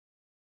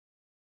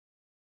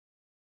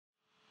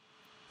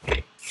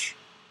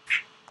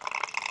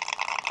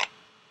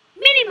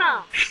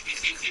Ah.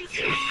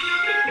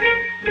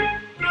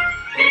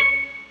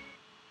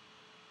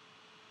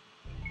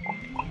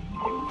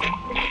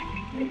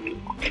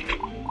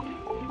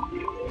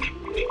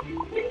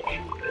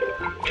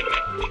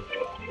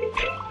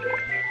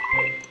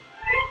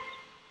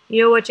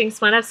 You're watching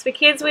Smart Apps for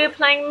Kids. We are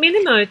playing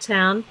MiniMo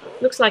Town.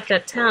 Looks like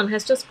that town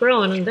has just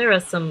grown and there are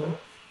some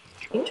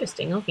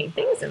interesting looking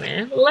things in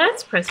there.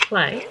 Let's press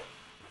play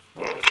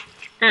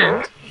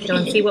and go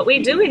and see what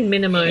we do in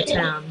MiniMo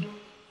Town.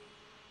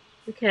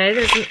 Okay,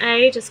 there's an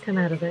A just come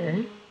out of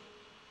there.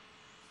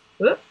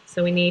 Whoop,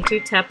 so we need to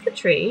tap the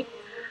tree.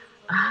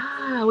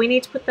 Ah, we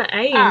need to put the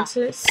A in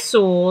to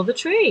saw the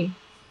tree.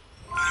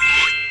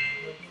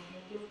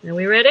 Are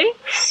we ready?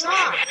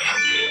 Saw.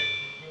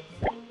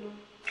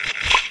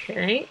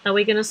 Okay, are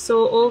we going to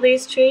saw all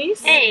these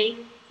trees? A.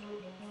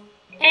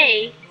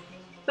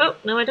 Oh,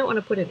 no, I don't want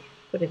to put it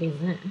in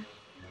there.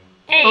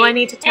 A. Oh, I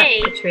need to tap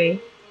the tree.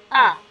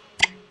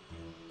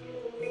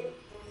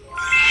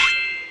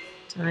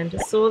 Time to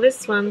saw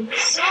this one.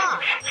 Saw.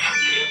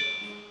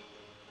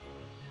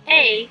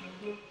 A.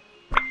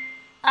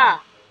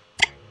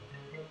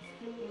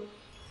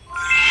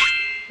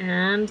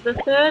 And the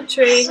third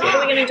tree. What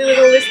are we going to do with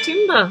all this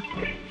timber?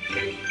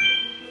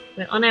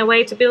 We're on our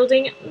way to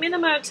building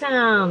MiniMo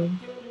Town.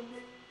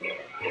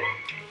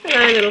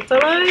 Hello, little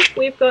fellow.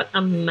 We've got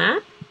a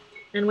map,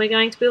 and we're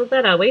going to build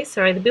that, are we?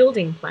 Sorry, the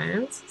building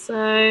plans.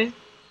 So,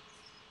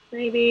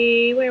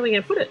 maybe, where are we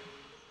going to put it?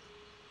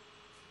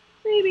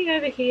 Maybe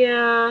over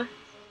here.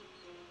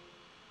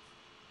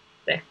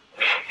 There.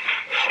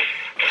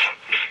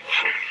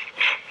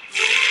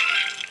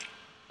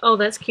 Oh,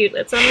 that's cute.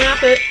 Let's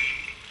unwrap it.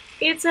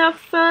 It's our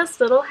first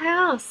little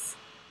house.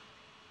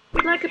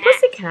 You'd like a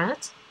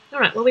pussycat?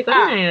 Alright, well, we've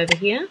got an A over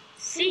here.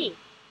 C.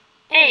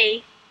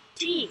 A.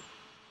 T.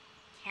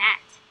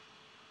 Cat.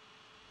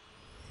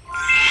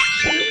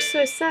 She looks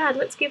so sad.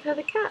 Let's give her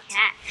the cat.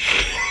 Cat.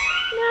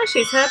 Now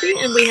she's happy,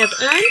 and we have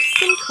earned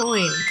some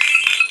coins.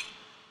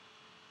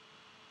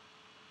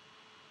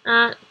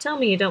 Tell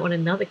me you don't want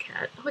another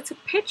cat. Oh, it's a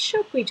pet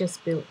shop we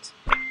just built.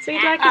 So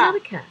you'd like another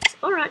cat.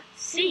 Alright.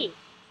 C.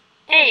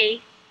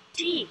 A.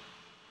 T.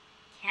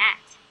 Cat.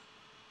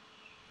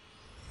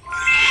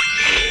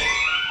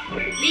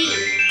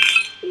 B.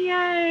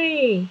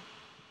 Yay!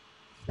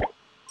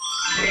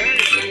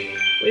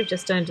 We've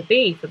just earned a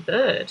B for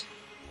bird.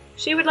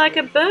 She would like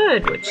a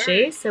bird, would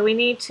she? So we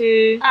need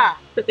to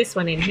put this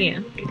one in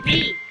here.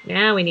 B.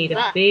 Now we need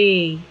a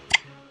B.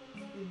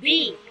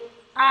 B.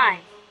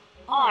 I.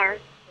 R.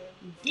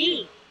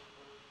 D.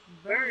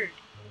 Bird.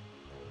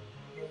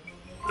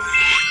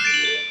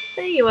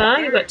 There you are.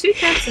 You've got 2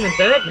 cats and a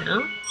bird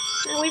now.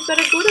 And we've got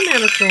a good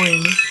amount of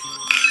coins.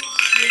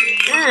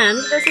 And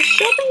there's a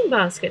shopping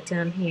basket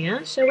down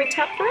here. Shall we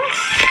tap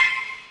that?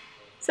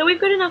 So we've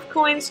got enough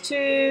coins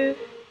to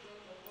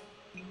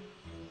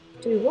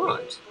do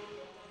what?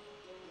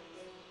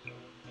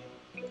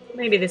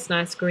 Maybe this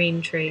nice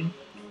green tree.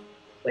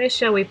 Where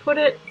shall we put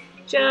it?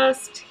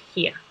 Just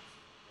here.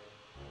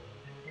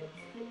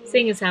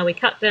 Seeing as how we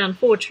cut down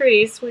 4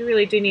 trees, we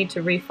really do need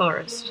to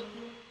reforest.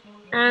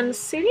 And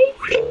city?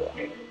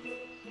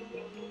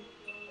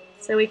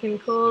 So we can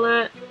call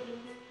it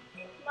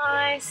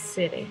my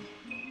city.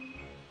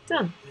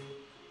 Done.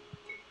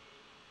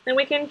 Then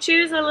we can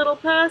choose a little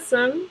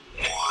person.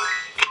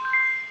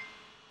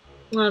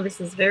 Oh, this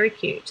is very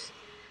cute.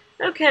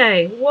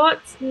 Okay,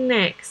 what's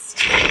next?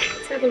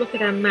 Let's have a look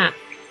at our map.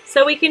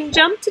 So we can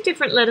jump to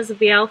different letters of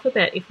the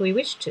alphabet if we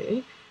wish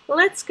to.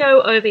 Let's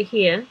go over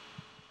here.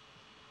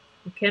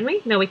 Can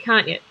we? No, we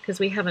can't yet because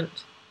we haven't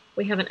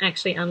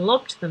actually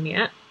unlocked them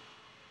yet.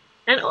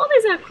 And oh,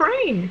 there's our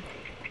crane.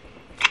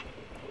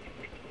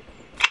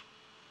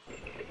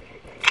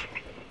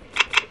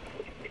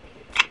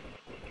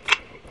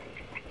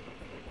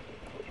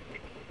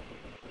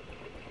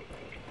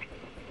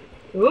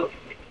 Ooh.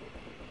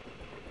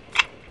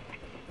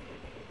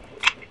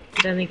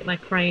 I don't think my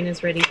crane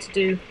is ready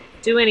to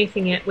do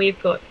anything yet.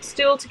 We've got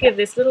still to give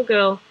this little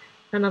girl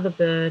another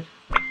bird.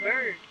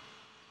 Bird.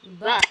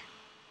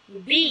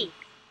 B.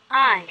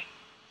 I.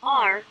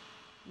 R.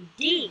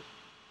 D.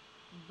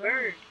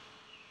 Bird.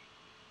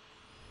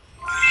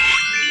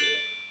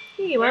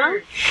 Here you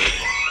are.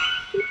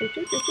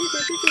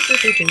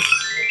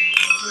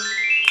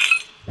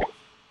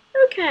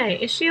 Okay,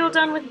 is she all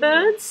done with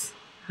birds?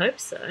 I hope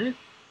so.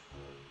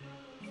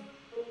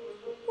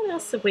 What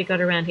else have we got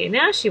around here?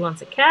 Now she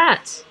wants a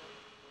cat.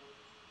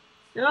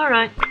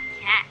 Alright.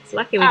 Cat. It's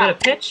lucky we got a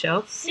pet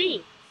shop.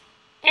 C.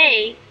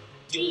 A.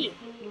 T.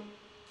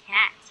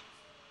 Cat.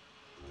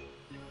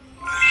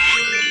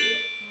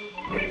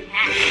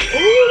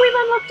 Oh, we've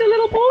unlocked a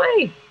little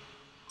boy.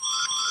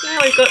 Now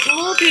we've got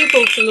more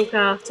people to look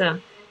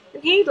after.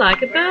 And he'd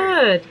like a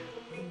bird.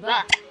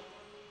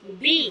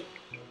 B.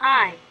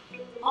 I.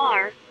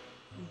 R.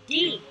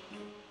 D.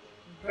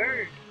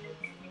 Bird.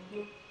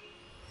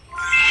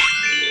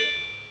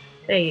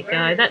 There you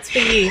go. That's for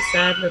you,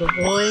 sad little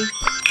boy.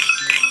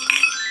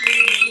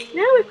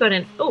 Now we've got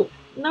an... Oh,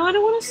 no, I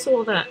don't want to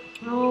saw that.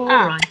 Oh,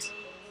 right.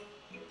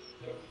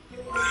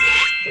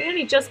 We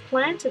only just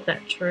planted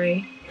that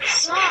tree.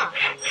 Saw.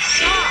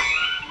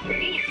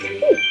 Ant.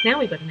 Ooh, now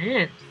we've got an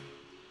ant.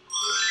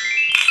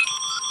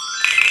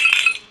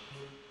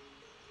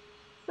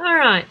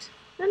 Alright,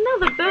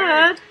 another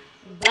bird.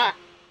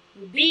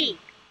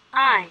 B-I-R-D.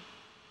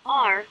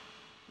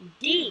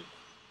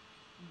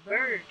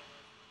 Bird.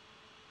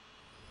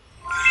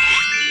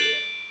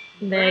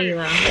 There you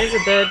are. There's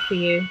a bird for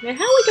you. Now,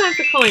 how are we going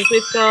for coins?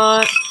 We've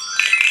got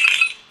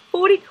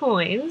 40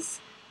 coins.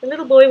 The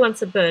little boy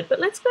wants a bird, but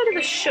let's go to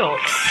the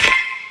shops.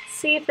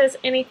 See if there's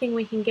anything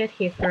we can get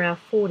here for our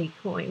 40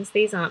 coins.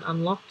 These aren't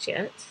unlocked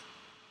yet.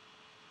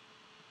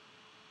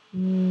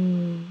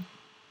 No,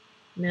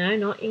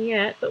 not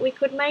yet, but we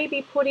could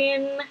maybe put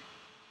in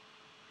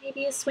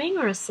maybe a swing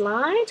or a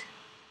slide.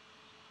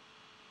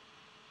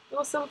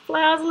 Or some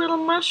flowers, a little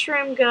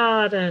mushroom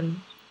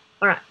garden.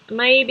 Alright,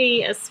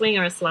 maybe a swing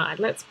or a slide.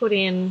 Let's put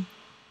in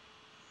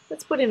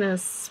a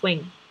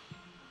swing.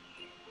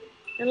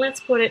 And let's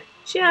put it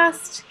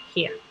just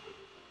here.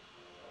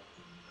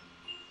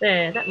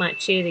 There, that might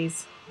cheer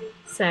these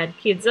sad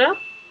kids up.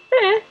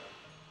 There.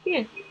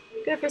 Here,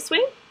 go for a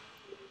swing.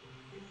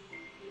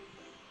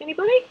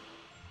 Anybody?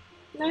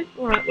 No?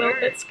 Alright, well,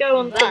 let's go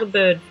on to the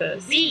bird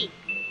first. B-I-R-D.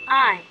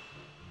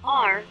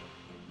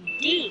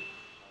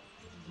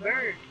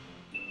 Bird.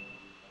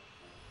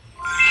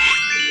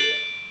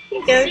 Here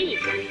you go. C.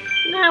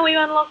 Now we've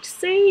unlocked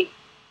C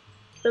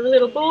for the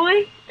little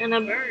boy and a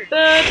bird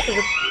for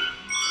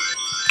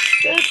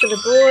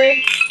the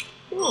boy.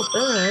 Oh,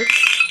 birds.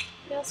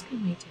 What else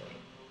can we do?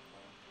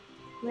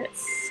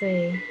 Let's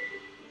see.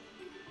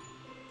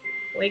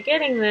 We're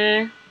getting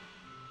there.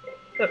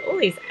 Got all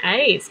these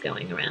A's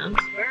going around.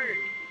 Bird.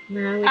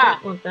 No, we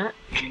don't want that.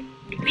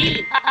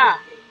 B.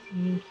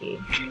 Thank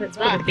you. Let's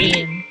put a B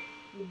in.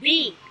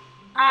 B-I-R-D.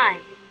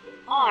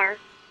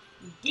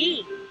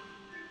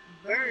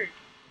 Bird.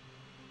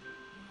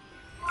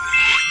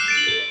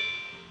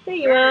 There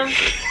you are.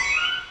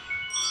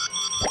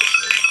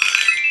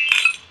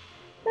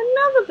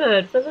 Another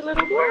bird for the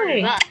little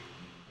boy.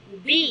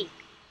 B-I-R-D.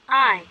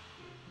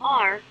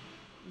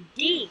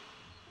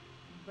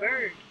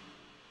 Bird.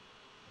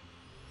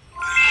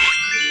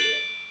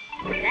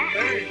 Bat.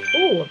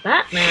 Ooh, a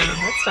bat now.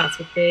 That starts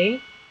with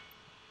B.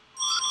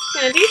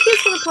 Now, do you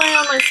kids want to play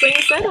on my swing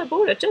set? I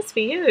bought it just for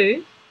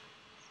you.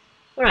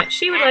 Alright,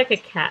 she would like a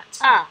cat.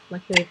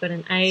 Lucky we've got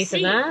an A for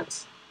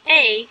that.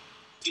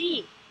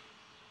 A-T.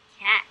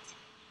 Cat.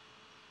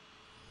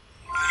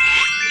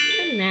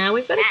 And now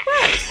we've got a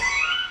cat.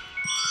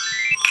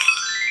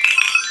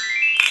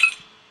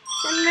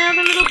 And now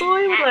the little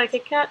boy would like a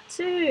cat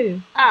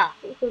too. I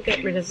think we'll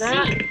get rid of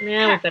that.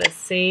 Now we've got a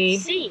C.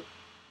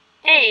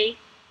 C-A-T.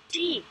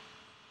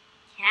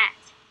 Cat.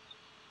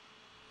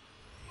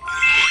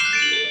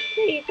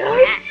 There you go.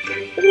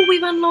 Oh,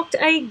 we've unlocked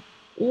a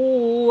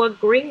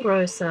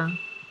greengrocer.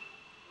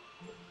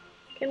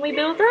 Can we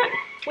build that?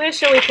 Where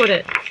shall we put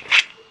it?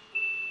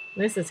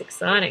 This is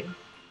exciting.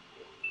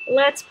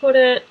 Let's put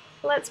it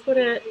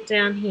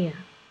down here.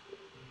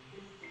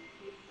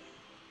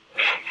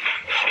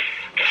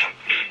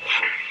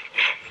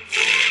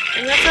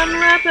 And let's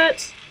unwrap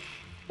it.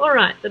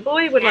 Alright, the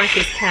boy would like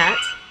his cat.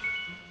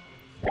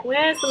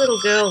 Where's the little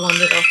girl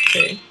wandered off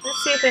to?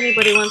 Let's see if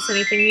anybody wants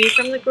anything new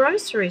from the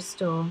grocery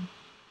store.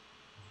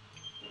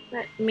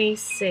 Let me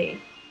see.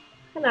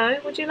 Hello,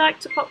 would you like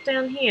to pop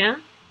down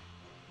here?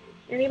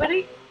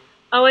 Anybody?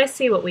 Oh, I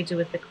see what we do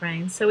with the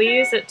crane. So we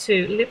use it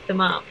to lift them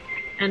up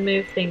and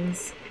move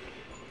things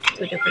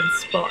to a different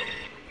spot.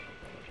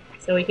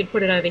 So we could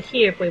put it over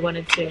here if we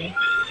wanted to.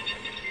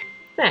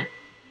 There.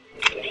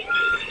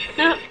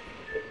 No.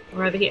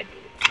 Or over here.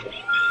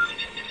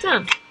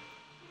 Done.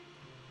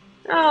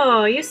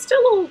 Oh, you're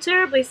still all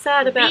terribly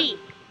sad about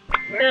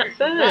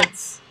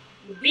birds.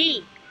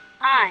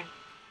 B-I-R-D.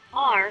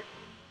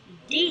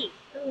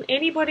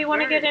 Anybody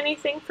want to get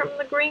anything from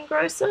the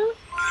greengrocer?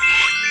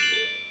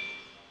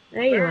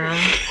 There you are.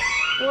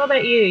 What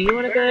about you? You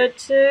want a bird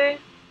too?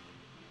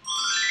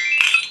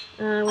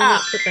 We'll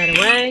not put that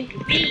away.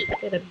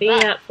 Get a B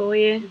out for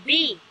you.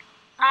 B-I-R-D.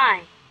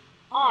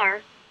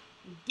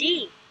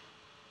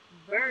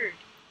 Bird.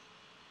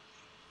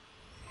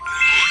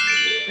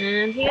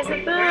 And here's a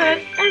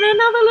bird. And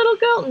another little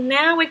girl.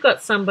 Now we've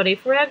got somebody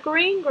for our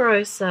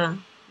greengrocer.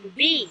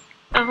 B.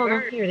 Oh, hold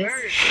on. Here it is.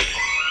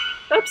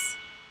 Oops.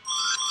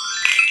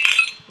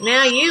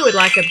 Now you would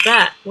like a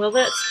bat. Well,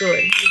 that's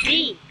good.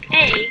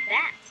 B-A.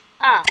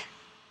 Bat.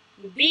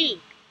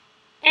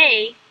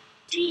 B-A-T.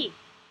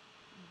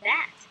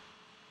 Bat.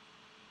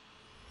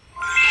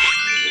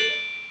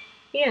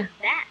 Here.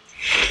 Bat.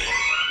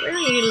 Where are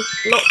you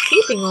lot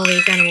keeping all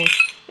these animals?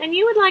 And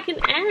you would like an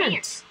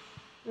ant.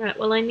 Right,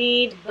 well I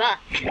need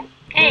an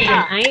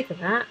A for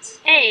that.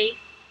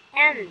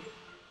 A-N-T.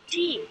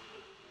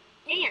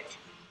 Ant.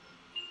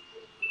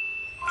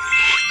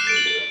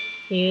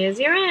 Here's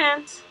your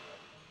ant.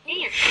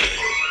 Ant.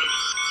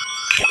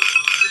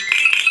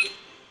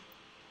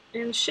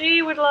 And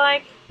she would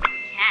like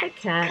a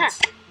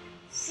cat.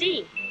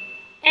 C-A-T.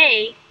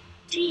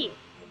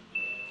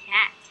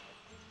 Cat.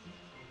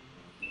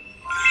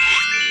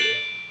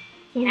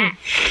 Cat.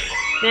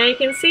 Now you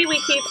can see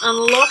we keep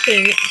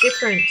unlocking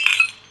different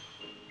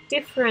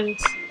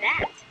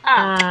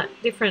Bat.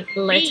 different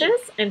letters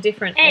and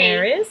different A.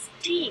 areas,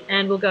 D.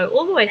 and we'll go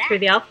all the way through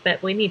the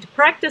alphabet. We need to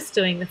practice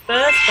doing the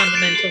first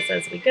fundamentals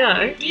as we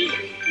go. D.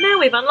 Now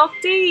we've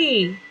unlocked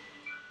D.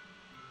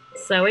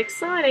 So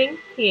exciting.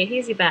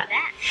 Here's your bat.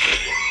 Bat.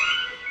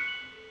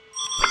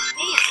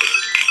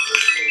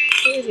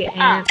 Here's your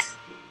ant.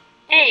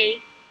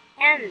 A.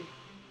 N.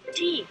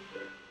 T.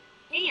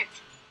 Ant.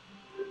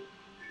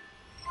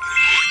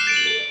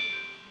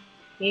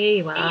 Here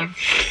you are. Ant.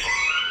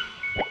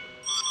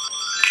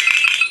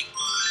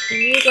 And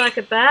you'd like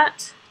a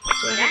bat?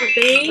 Do I have a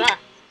B?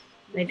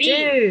 I B.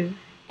 do.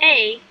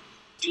 A.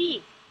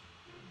 T.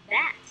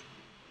 Bat.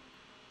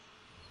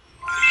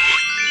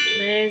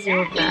 There's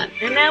your bat.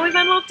 And now we've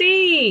unlocked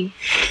E.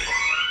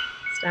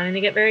 Starting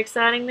to get very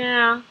exciting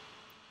now.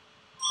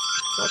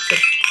 Lots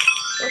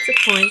of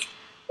coins.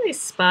 These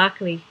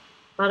sparkly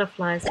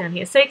butterflies down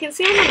here. So you can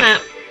see on the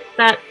map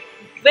that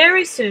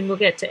very soon we'll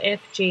get to F,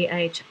 G,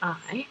 H,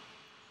 I.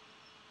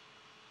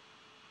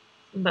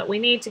 But we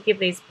need to give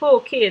these poor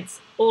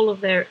kids all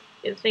of their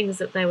things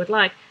that they would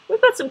like.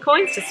 We've got some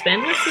coins to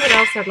spend. Let's see what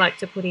else I'd like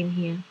to put in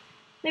here.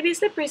 Maybe a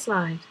slippery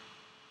slide.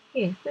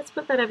 Here, let's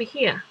put that over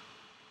here.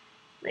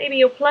 Maybe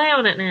you'll play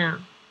on it now.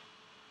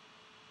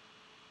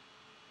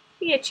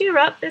 Here, cheer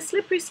up. There's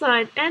slippery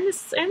slide and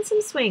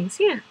some swings.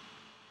 Here.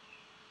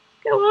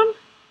 Go on.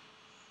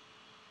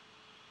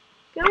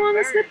 Go on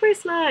the slippery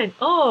slide.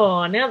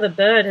 Oh, now the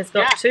bird has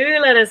got 2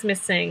 letters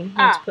missing.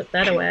 Let's put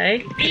that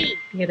away. B.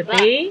 Get a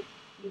B.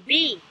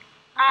 B.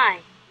 I.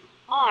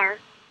 R.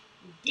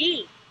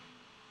 D.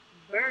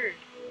 Bird.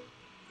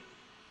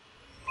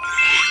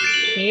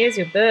 Here's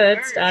your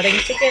bird starting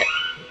to get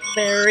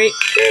very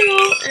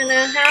cool, and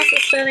our house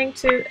is starting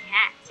to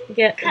Cat.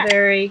 get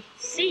very,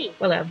 C.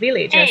 well, our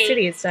village, our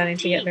city is starting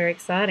to get very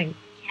exciting.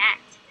 Cat.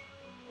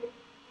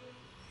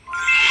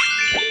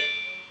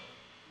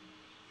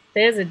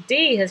 There's a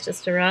D has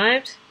just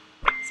arrived.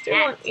 Still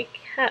Cat. want your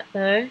cat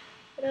though.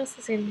 What else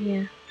is in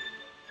here?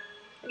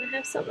 Can I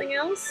have something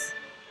else?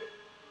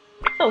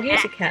 Oh,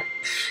 here's your cat.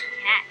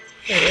 Cat.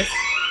 There it is.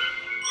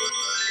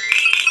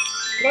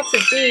 Lots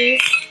of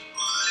D's.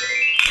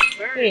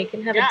 Bird. Here, you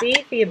can have Duck. a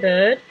D for your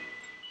bird.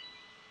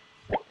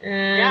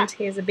 And Duck.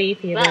 here's a B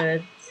for your Buck.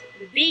 bird.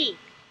 B.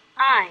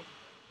 I.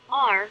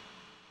 R.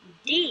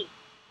 D.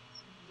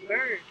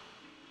 Bird.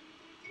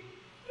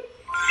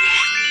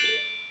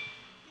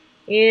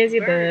 Here's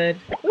your bird.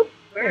 Oop,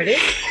 there it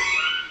is.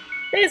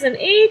 There's an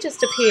E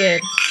just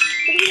appeared.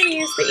 What are you going to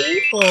use the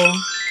E for?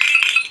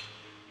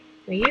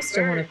 We used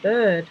to want a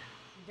bird.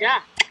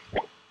 Duck.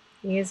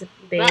 Here's a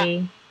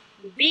B.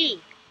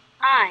 B.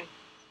 I.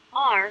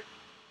 R.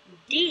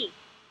 D.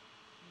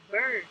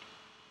 Bird.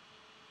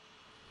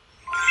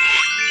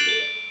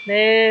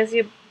 There's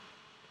your...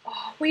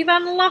 Oh, we've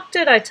unlocked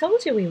it. I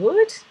told you we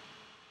would.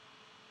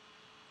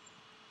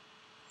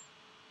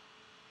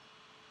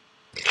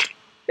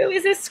 Who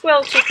is this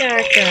squelchy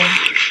character?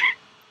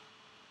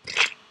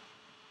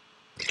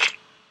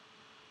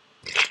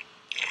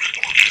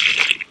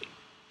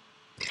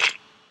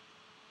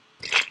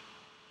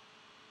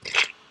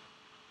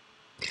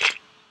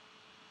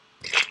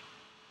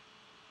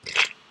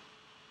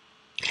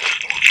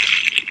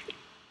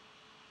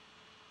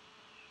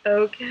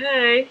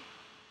 Okay.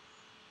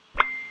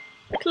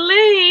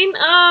 Clean!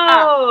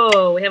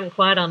 Oh, we haven't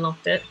quite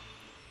unlocked it.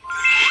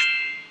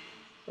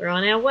 We're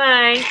on our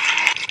way.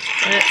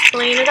 Let's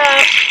clean it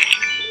up.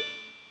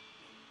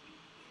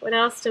 What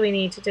else do we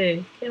need to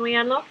do? Can we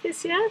unlock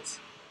this yet?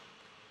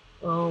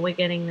 Oh, we're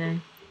getting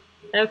there.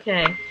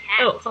 Okay.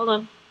 Oh, hold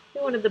on.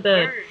 Who wanted the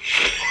bird?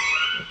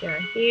 Okay,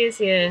 here's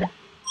your... I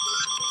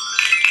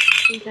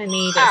think I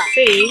need a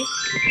C.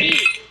 B.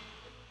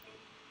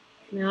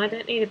 No, I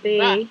don't need a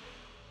B.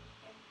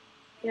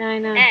 Yeah, I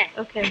know.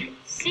 Okay.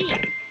 C.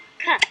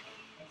 K.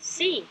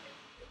 C.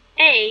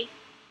 A.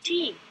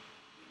 T.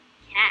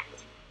 Cat.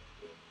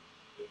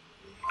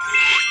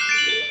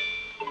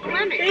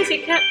 Lemon. There's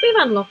your cat. We've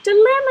unlocked a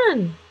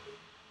lemon.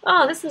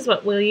 Oh, this is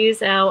what we'll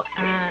use our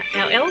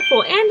L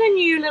for. And a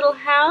new little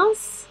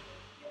house.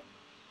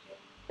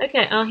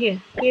 Okay, oh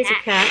here's a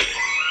cat.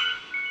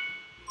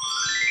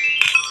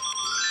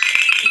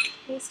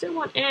 You still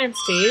want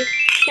ants, do you?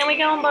 Can we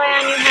go and buy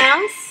our new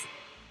house?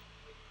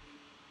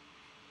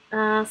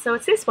 So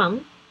it's this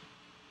one.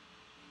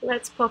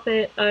 Let's pop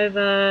it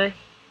over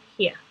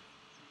here.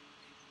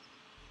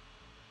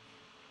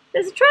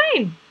 There's a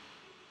train.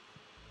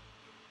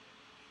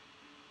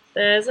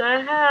 There's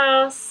our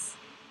house.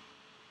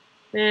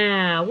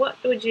 Now, what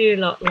would you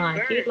lot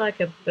like? You'd like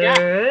a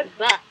bird.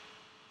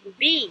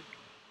 B.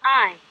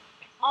 I.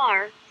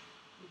 R.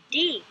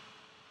 D.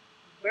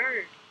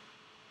 Bird.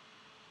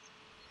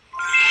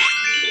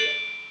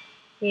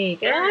 Here you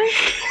go.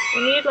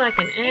 And you'd like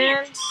an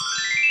ant.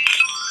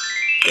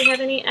 Do you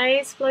have any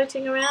A's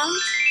floating around?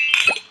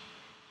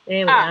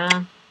 There we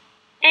are.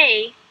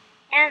 A.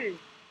 N.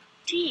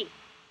 T.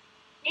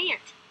 Ant.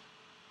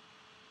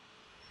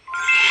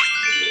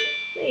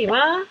 There you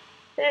are.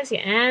 There's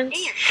your ant.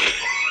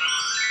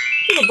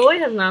 little boy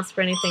hasn't asked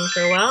for anything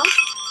for a while.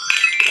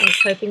 I was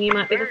hoping you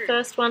might be the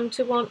first one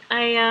to want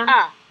a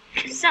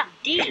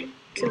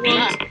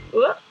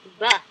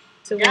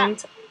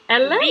want a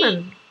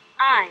lemon.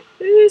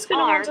 Who's going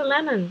to want a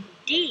lemon?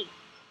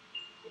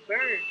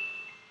 Bird.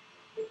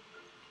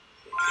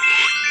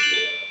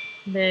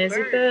 There's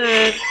your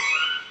bird.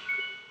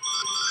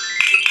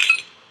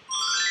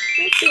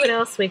 Let's see what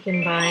else we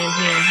can buy in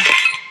here.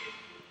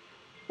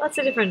 Lots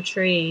of different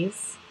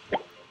trees.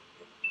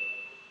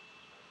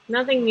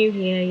 Nothing new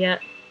here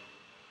yet.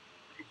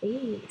 What are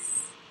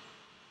these?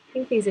 I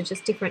think these are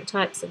just different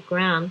types of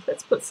ground.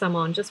 Let's put some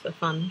on just for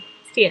fun.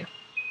 Here.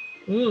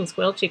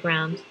 Squelchy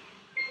ground.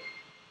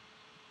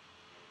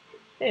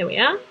 There we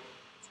are.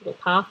 It's a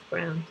little path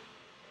ground.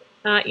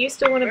 You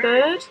still want a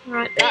bird?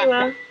 Alright, there you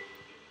are.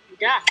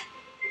 Duck.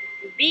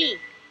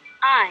 B-I-R-D.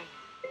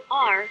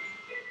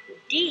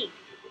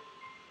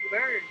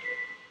 Bird.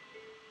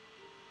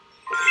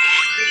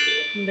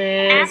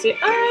 There's your...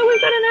 Oh,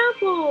 we've got an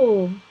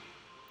apple!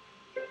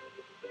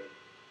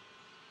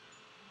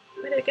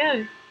 Where did it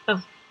go?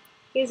 Oh,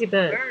 here's your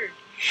bird.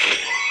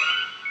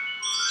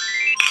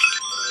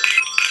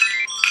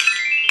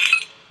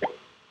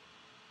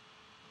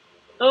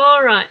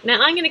 Alright,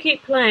 now I'm going to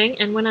keep playing,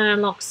 and when I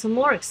unlock some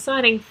more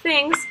exciting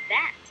things,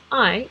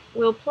 I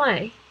will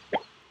play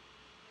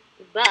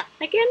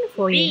again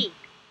for you.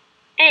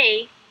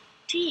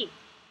 B-A-T.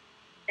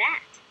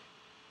 Bat.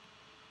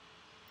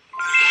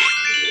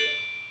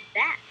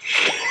 Bat.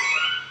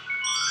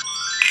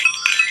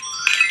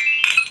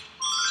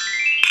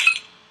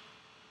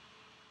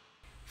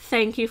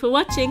 Thank you for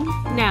watching.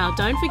 Now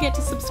don't forget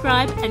to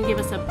subscribe and give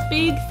us a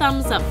big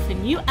thumbs up for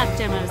new app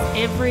demos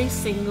every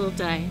single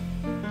day.